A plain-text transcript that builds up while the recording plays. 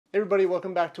Hey everybody,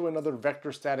 welcome back to another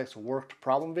vector statics worked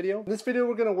problem video. In this video,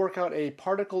 we're going to work out a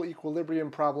particle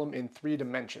equilibrium problem in 3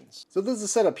 dimensions. So this is the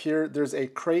setup here. There's a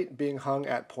crate being hung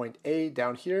at point A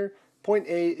down here. Point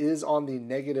A is on the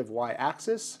negative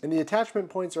y-axis, and the attachment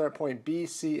points are at point B,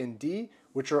 C, and D,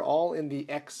 which are all in the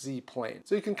XZ plane.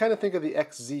 So you can kind of think of the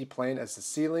XZ plane as the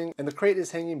ceiling, and the crate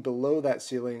is hanging below that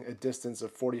ceiling a distance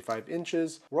of 45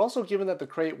 inches. We're also given that the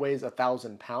crate weighs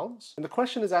 1,000 pounds, and the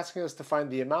question is asking us to find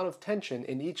the amount of tension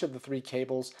in each of the 3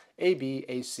 cables, AB,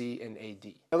 AC, and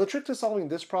AD. Now the trick to solving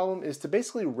this problem is to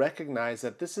basically recognize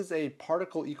that this is a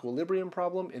particle equilibrium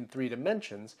problem in 3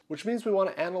 dimensions, which means we want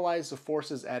to analyze the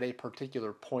forces at a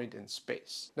particular point in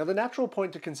space. Now the natural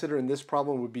point to consider in this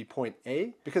problem would be point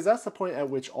A, because that's the point at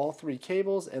which all 3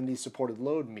 cables and the supported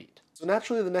load meet. So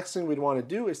naturally the next thing we'd want to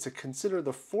do is to consider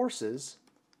the forces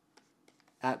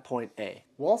at point A.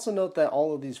 We'll also note that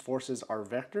all of these forces are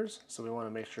vectors, so we want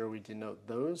to make sure we denote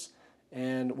those.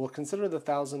 And we'll consider the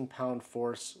 1,000-pound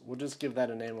force. We'll just give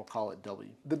that a name, we'll call it W.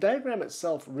 The diagram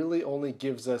itself really only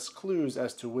gives us clues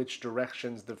as to which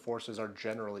directions the forces are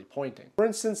generally pointing. For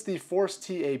instance, the force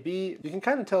TAB, you can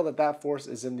kind of tell that that force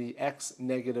is in the x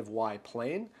negative y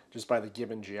plane, just by the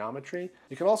given geometry.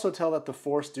 You can also tell that the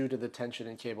force due to the tension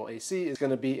in cable AC is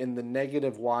going to be in the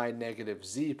negative y negative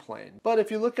z plane. But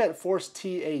if you look at force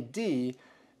TAD,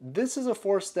 this is a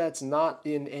force that's not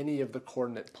in any of the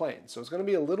coordinate planes, so it's going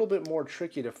to be a little bit more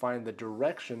tricky to find the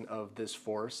direction of this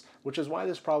force, which is why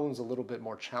this problem is a little bit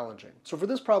more challenging. So for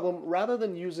this problem, rather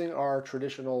than using our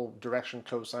traditional direction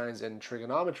cosines and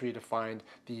trigonometry to find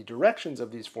the directions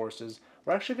of these forces,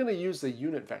 we're actually going to use the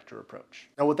unit vector approach.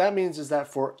 Now what that means is that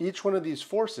for each one of these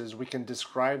forces, we can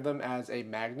describe them as a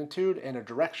magnitude and a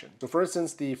direction. So for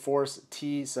instance, the force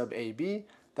T sub AB,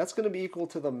 that's going to be equal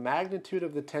to the magnitude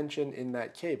of the tension in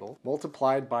that cable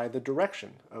multiplied by the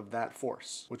direction of that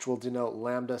force, which will denote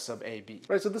lambda sub AB.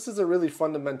 Right, so this is a really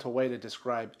fundamental way to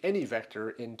describe any vector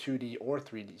in 2D or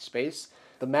 3D space.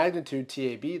 The magnitude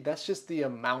TAB, that's just the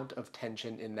amount of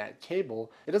tension in that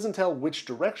cable. It doesn't tell which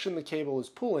direction the cable is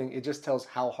pulling, it just tells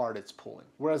how hard it's pulling.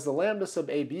 Whereas the lambda sub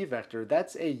AB vector,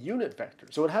 that's a unit vector.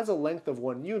 So it has a length of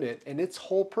 1 unit, and its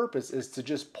whole purpose is to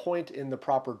just point in the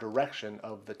proper direction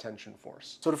of the tension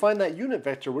force. So to find that unit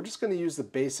vector, we're just going to use the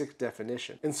basic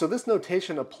definition. And so this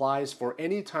notation applies for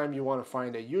any time you want to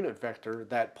find a unit vector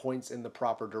that points in the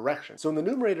proper direction. So in the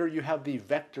numerator, you have the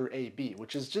vector AB,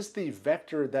 which is just the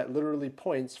vector that literally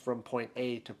points from point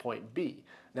A to point B.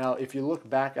 Now, if you look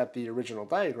back at the original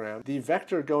diagram, the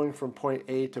vector going from point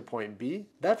A to point B,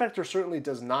 that vector certainly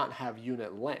does not have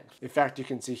unit length. In fact, you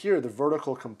can see here the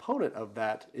vertical component of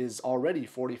that is already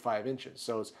 45 inches,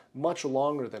 so it's much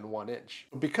longer than 1 inch.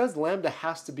 Because lambda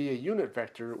has to be a unit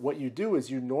vector, what you do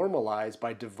is you normalize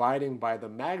by dividing by the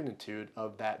magnitude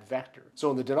of that vector.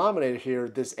 So in the denominator here,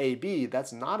 this AB,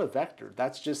 that's not a vector,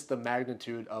 that's just the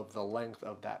magnitude of the length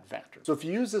of that vector. So if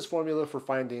you use this formula for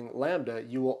finding lambda,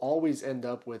 you will always end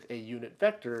up with a unit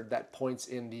vector that points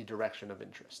in the direction of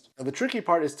interest. Now the tricky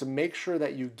part is to make sure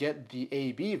that you get the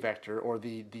AB vector, or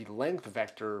the length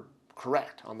vector,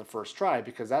 correct on the first try,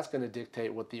 because that's going to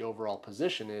dictate what the overall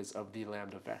position is of the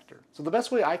lambda vector. So the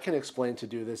best way I can explain to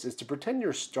do this is to pretend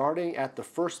you're starting at the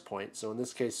first point, so in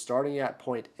this case starting at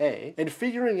point A, and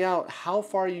figuring out how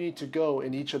far you need to go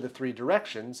in each of the 3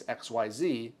 directions, x, y,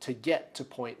 z, to get to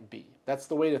point B. That's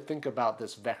the way to think about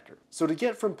this vector. So to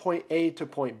get from point A to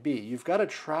point B, you've got to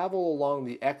travel along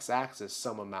the x-axis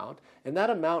some amount, and that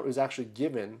amount is actually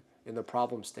given in the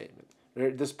problem statement.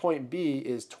 This point B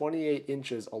is 28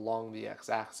 inches along the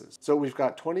x-axis. So we've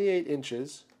got 28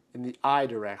 inches in the I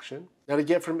direction. Now to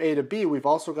get from A to B, we've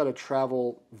also got to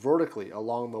travel vertically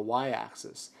along the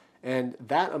y-axis. And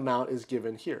that amount is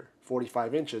given here.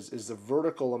 45 inches is the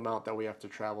vertical amount that we have to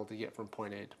travel to get from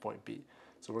point A to point B.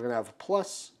 So we're going to have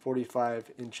plus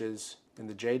 45 inches in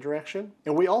the J direction.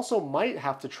 And we also might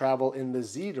have to travel in the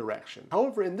Z direction.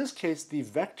 However, in this case, the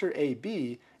vector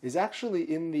AB is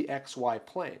actually in the XY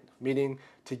plane, meaning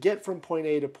to get from point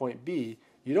A to point B,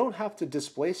 you don't have to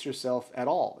displace yourself at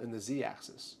all in the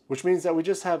Z-axis, which means that we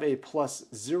just have a plus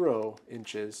 0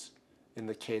 inches in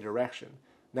the K direction.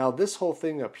 Now this whole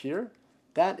thing up here,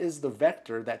 that is the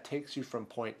vector that takes you from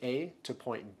point A to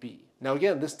point B. Now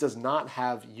again, this does not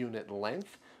have unit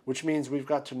length, which means we've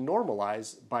got to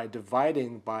normalize by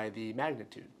dividing by the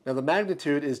magnitude. Now the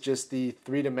magnitude is just the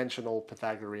 3-dimensional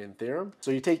Pythagorean theorem.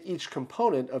 So you take each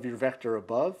component of your vector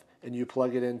above and you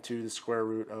plug it into the square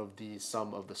root of the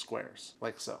sum of the squares,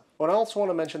 like so. But I also want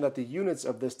to mention that the units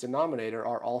of this denominator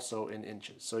are also in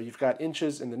inches. So you've got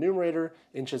inches in the numerator,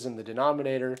 inches in the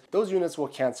denominator. Those units will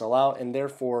cancel out, and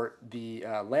therefore the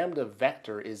lambda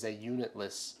vector is a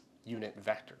unitless unit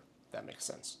vector. that makes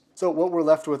sense. So what we're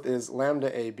left with is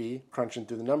lambda AB, crunching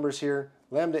through the numbers here.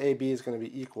 Lambda AB is going to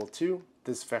be equal to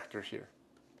this vector here.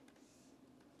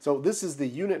 So this is the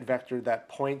unit vector that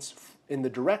points in the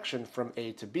direction from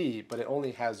A to B, but it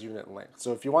only has unit length.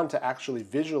 So if you want to actually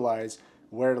visualize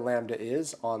where lambda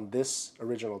is on this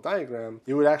original diagram,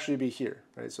 it would actually be here,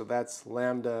 right? So that's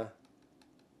lambda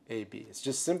AB. It's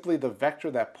just simply the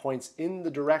vector that points in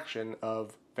the direction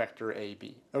of vector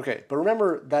AB. Okay, but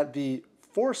remember that the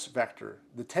force vector,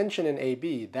 the tension in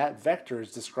AB, that vector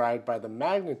is described by the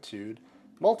magnitude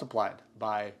multiplied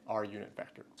by our unit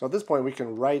vector. So at this point we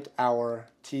can write our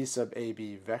T sub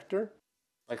AB vector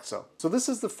like so. So this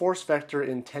is the force vector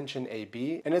in tension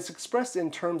AB, and it's expressed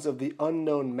in terms of the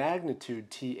unknown magnitude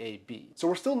TAB. So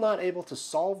we're still not able to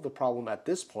solve the problem at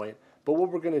this point, but what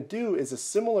we're going to do is a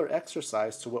similar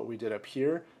exercise to what we did up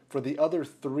here for the other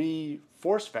three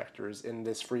force vectors in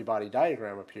this free body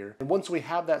diagram up here. And once we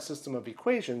have that system of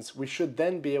equations, we should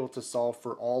then be able to solve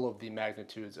for all of the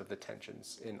magnitudes of the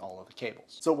tensions in all of the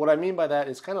cables. So what I mean by that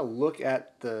is kind of look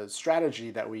at the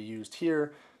strategy that we used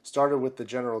here, started with the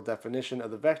general definition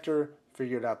of the vector,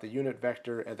 figured out the unit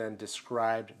vector, and then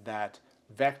described that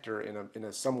vector in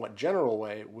a somewhat general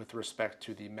way with respect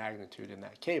to the magnitude in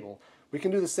that cable. We can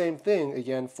do the same thing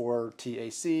again for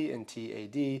TAC and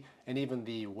TAD and even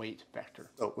the weight vector.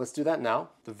 So let's do that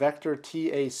now. The vector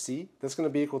TAC, that's going to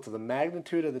be equal to the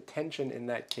magnitude of the tension in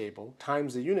that cable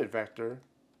times the unit vector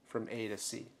from A to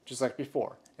C, just like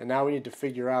before. And now we need to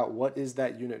figure out what is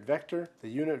that unit vector. The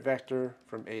unit vector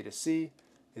from A to C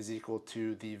is equal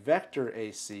to the vector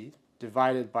AC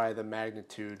divided by the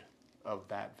magnitude of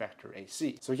that vector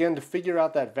AC. So again, to figure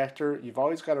out that vector, you've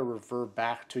always got to revert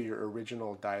back to your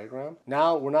original diagram.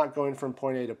 Now we're not going from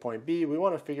point A to point B, we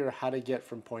want to figure out how to get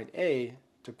from point A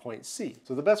to point C.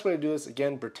 So the best way to do this,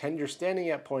 again, pretend you're standing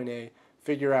at point A,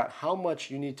 figure out how much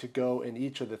you need to go in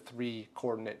each of the three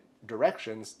coordinate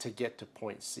directions to get to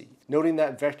point C. Noting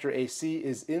that vector AC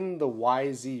is in the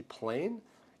YZ plane,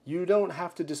 you don't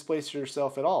have to displace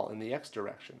yourself at all in the X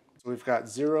direction. So we've got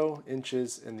 0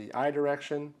 inches in the I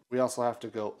direction. We also have to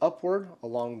go upward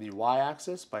along the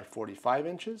y-axis by 45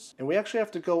 inches. And we actually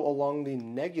have to go along the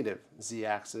negative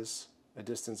z-axis, a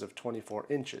distance of 24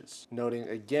 inches. Noting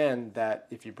again that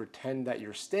if you pretend that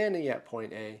you're standing at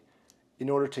point A, in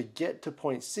order to get to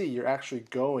point C, you're actually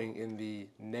going in the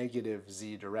negative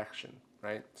z direction,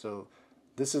 right? So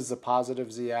this is the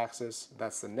positive z-axis,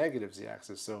 that's the negative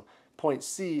z-axis. So point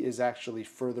C is actually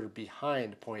further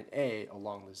behind point A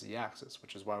along the z-axis,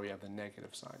 which is why we have the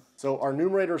negative sign. So our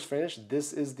numerator is finished.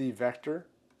 This is the vector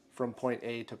from point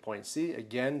A to point C.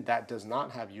 Again, that does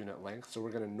not have unit length, so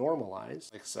we're going to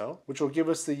normalize like so, which will give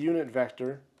us the unit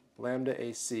vector lambda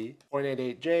AC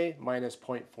 0.88j minus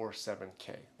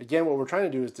 0.47k. Again, what we're trying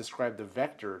to do is describe the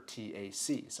vector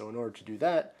TAC. So in order to do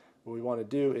that, what we want to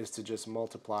do is to just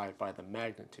multiply by the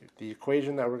magnitude. The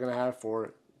equation that we're going to have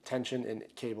for tension in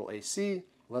cable AC,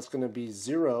 well, that's going to be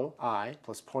 0I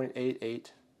plus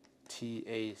 0.88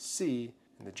 TAC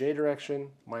in the J direction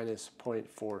minus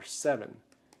 0.47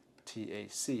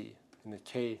 TAC in the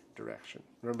K direction.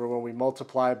 Remember, when we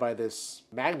multiply by this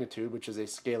magnitude, which is a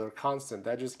scalar constant,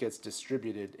 that just gets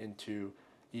distributed into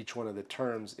each one of the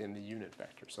terms in the unit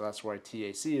vector. So that's why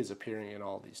TAC is appearing in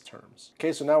all these terms.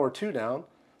 Okay, so now we're 2 down.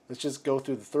 Let's just go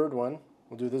through the third one.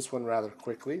 We'll do this one rather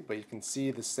quickly, but you can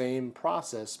see the same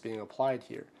process being applied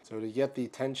here. So to get the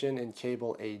tension in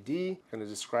cable AD, I'm going to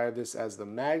describe this as the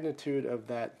magnitude of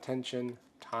that tension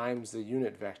times the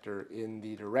unit vector in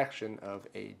the direction of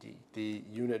AD. The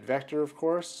unit vector, of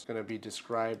course, is going to be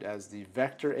described as the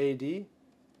vector AD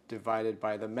divided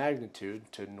by the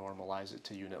magnitude to normalize it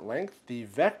to unit length. The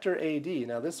vector AD,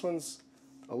 now this one's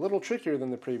a little trickier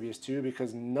than the previous two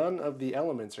because none of the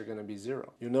elements are going to be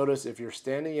 0. You'll notice if you're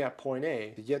standing at point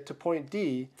A, to get to point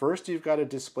D, first you've got to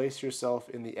displace yourself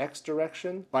in the X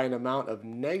direction by an amount of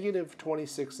negative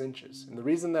 26 inches. And the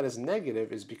reason that is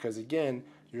negative is because, again,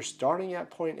 you're starting at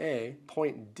point A,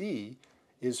 point D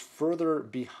is further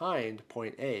behind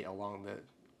point A along the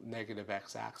negative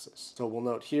x-axis. So we'll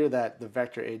note here that the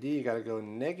vector AD, you got to go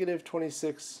negative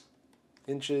 26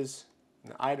 inches in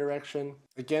the I direction.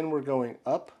 Again, we're going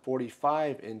up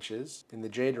 45 inches in the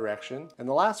J direction. And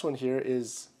the last one here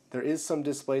is there is some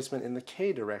displacement in the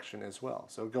K direction as well.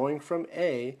 So going from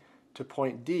A to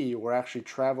point D, we're actually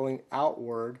traveling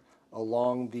outward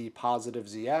along the positive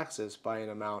z-axis by an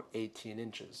amount 18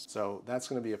 inches. So that's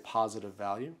going to be a positive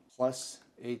value, plus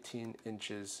 18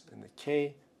 inches in the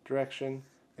K direction.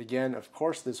 Again, of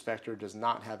course, this vector does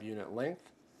not have unit length.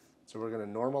 So we're going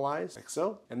to normalize like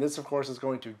so. And this, of course, is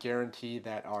going to guarantee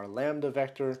that our lambda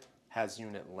vector has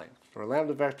unit length. So our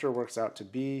lambda vector works out to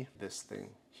be this thing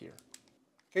here.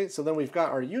 Okay, so then we've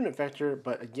got our unit vector,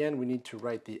 but again, we need to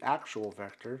write the actual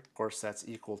vector. Of course, that's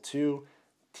equal to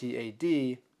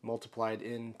TAD multiplied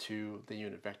into the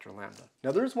unit vector lambda.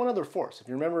 Now there's one other force. If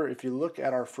you remember, if you look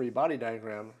at our free body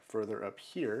diagram further up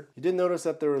here, you did notice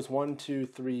that there was 1, 2,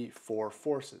 3, 4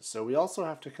 forces. So we also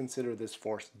have to consider this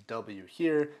force W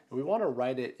here, and we want to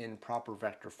write it in proper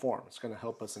vector form. It's going to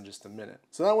help us in just a minute.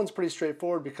 So that one's pretty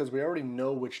straightforward because we already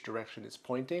know which direction it's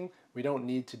pointing. We don't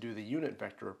need to do the unit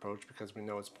vector approach because we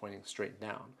know it's pointing straight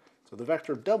down. So the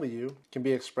vector W can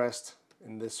be expressed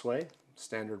in this way,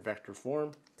 standard vector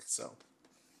form, like so.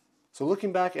 So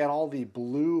looking back at all the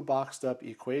blue boxed up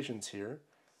equations here,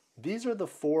 these are the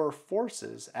 4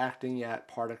 forces acting at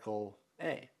particle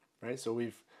A, right? So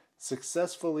we've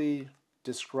successfully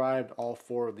described all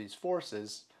 4 of these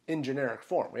forces in generic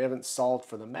form. We haven't solved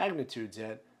for the magnitudes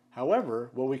yet. However,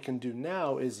 what we can do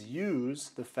now is use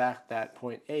the fact that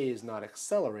point A is not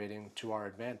accelerating to our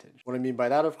advantage. What I mean by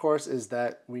that, of course, is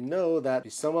that we know that if we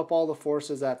sum up all the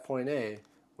forces at point A,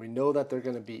 we know that they're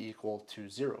going to be equal to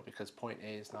 0 because point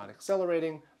A is not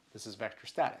accelerating. This is vector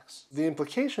statics. The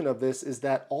implication of this is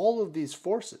that all of these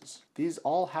forces, these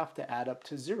all have to add up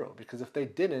to 0 because if they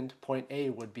didn't, point A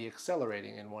would be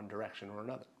accelerating in one direction or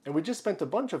another. And we just spent a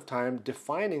bunch of time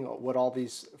defining what all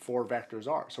these 4 vectors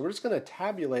are. So we're just going to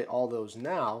tabulate all those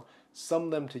now,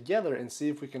 sum them together, and see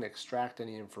if we can extract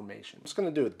any information. I'm just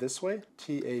going to do it this way.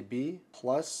 TAB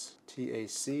plus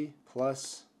TAC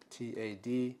plus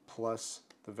TAD plus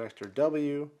the vector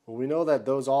W. Well, we know that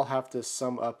those all have to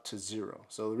sum up to 0.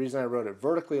 So the reason I wrote it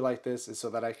vertically like this is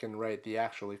so that I can write the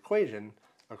actual equation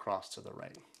across to the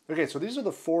right. Okay, so these are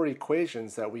the 4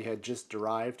 equations that we had just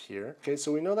derived here. Okay,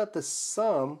 so we know that the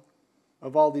sum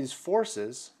of all these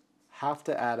forces have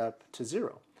to add up to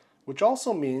 0, which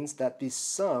also means that the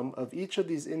sum of each of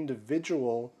these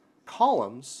individual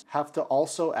columns have to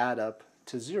also add up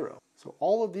to 0. So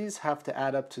all of these have to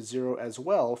add up to 0 as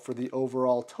well for the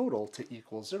overall total to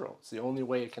equal 0. It's the only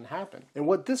way it can happen. And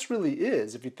what this really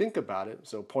is, if you think about it,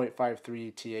 so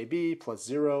 0.53 TAB plus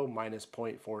 0 minus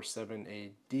 0.47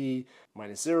 AD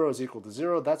minus 0 is equal to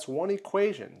 0. That's one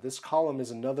equation. This column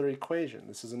is another equation.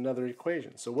 This is another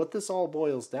equation. So what this all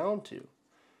boils down to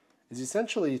is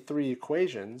essentially 3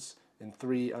 equations and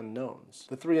 3 unknowns.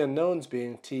 The 3 unknowns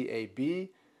being TAB,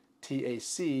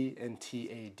 TAC, and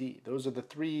TAD. Those are the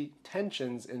 3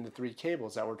 tensions in the 3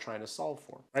 cables that we're trying to solve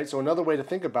for. Right? So another way to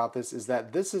think about this is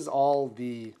that this is all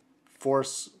the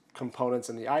force components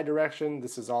in the I direction,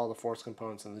 this is all the force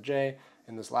components in the J,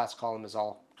 and this last column is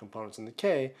all components in the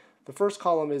K. The first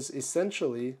column is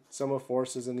essentially sum of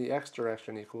forces in the X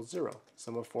direction equals 0.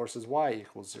 Sum of forces Y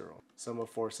equals 0. Sum of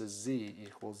forces Z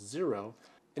equals 0.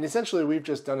 And essentially, we've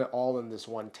just done it all in this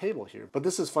one table here. But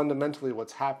this is fundamentally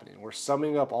what's happening. We're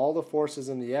summing up all the forces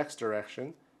in the X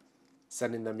direction,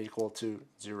 setting them equal to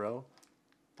 0.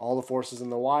 All the forces in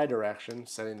the Y direction,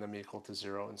 setting them equal to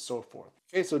 0, and so forth.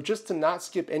 Okay, so just to not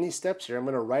skip any steps here, I'm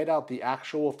going to write out the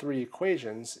actual 3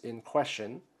 equations in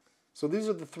question. So these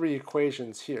are the 3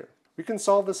 equations here. We can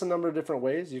solve this a number of different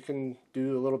ways. You can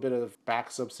do a little bit of back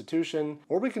substitution,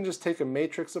 or we can just take a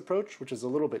matrix approach, which is a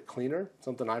little bit cleaner,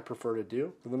 something I prefer to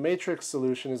do. So the matrix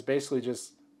solution is basically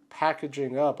just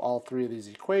packaging up all 3 of these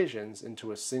equations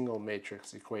into a single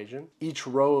matrix equation. Each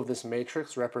row of this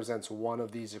matrix represents one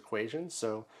of these equations.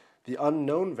 So the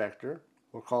unknown vector,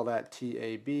 we'll call that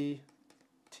TAB,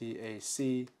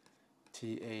 TAC,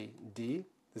 TAD.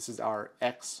 This is our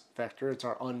X vector. It's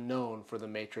our unknown for the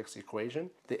matrix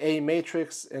equation. The A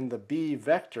matrix and the B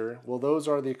vector, well, those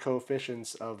are the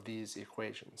coefficients of these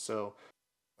equations. So,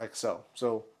 like so.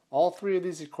 So all 3 of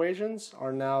these equations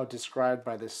are now described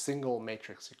by this single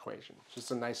matrix equation. It's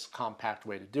just a nice compact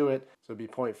way to do it. So it'd be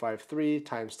 0.53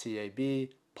 times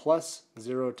TAB plus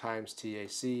 0 times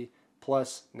TAC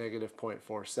plus negative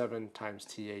 0.47 times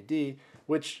TAD,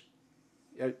 which,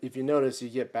 if you notice, you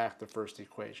get back the first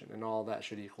equation, and all that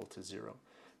should equal to 0.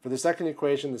 For the second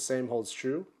equation, the same holds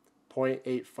true.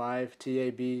 0.85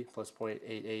 TAB plus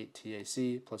 0.88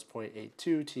 TAC plus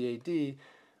 0.82 TAD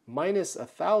minus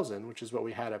 1,000, which is what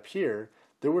we had up here.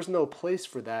 There was no place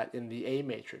for that in the A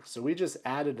matrix, so we just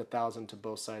added 1,000 to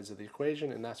both sides of the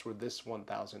equation, and that's where this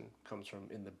 1,000 comes from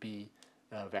in the B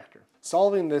vector.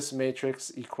 Solving this matrix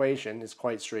equation is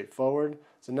quite straightforward.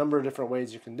 There's a number of different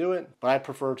ways you can do it, but I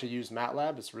prefer to use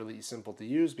MATLAB. It's really simple to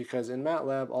use because in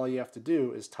MATLAB all you have to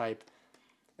do is type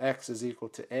x is equal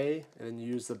to a, and then you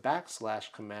use the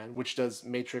backslash command, which does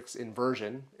matrix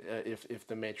inversion if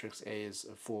the matrix A is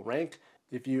a full rank.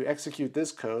 If you execute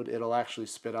this code, it'll actually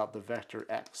spit out the vector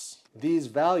x. These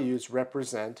values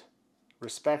represent,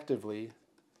 respectively,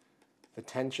 the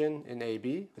tension in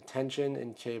AB, the tension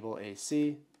in cable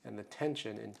AC, and the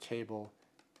tension in cable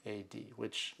AD,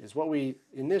 which is what we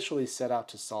initially set out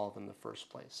to solve in the first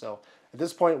place. So at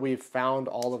this point, we've found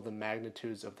all of the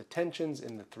magnitudes of the tensions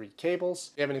in the 3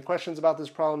 cables. If you have any questions about this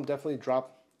problem, drop them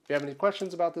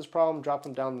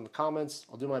down in the comments.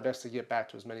 I'll do my best to get back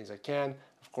to as many as I can.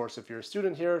 Of course, if you're a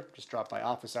student here, just drop by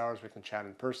office hours. We can chat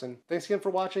in person. Thanks again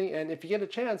for watching, and if you get a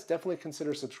chance, definitely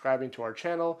consider subscribing to our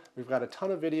channel. We've got a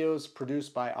ton of videos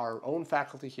produced by our own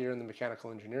faculty here in the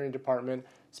Mechanical Engineering Department,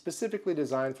 specifically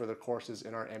designed for the courses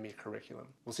in our ME curriculum.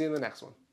 We'll see you in the next one.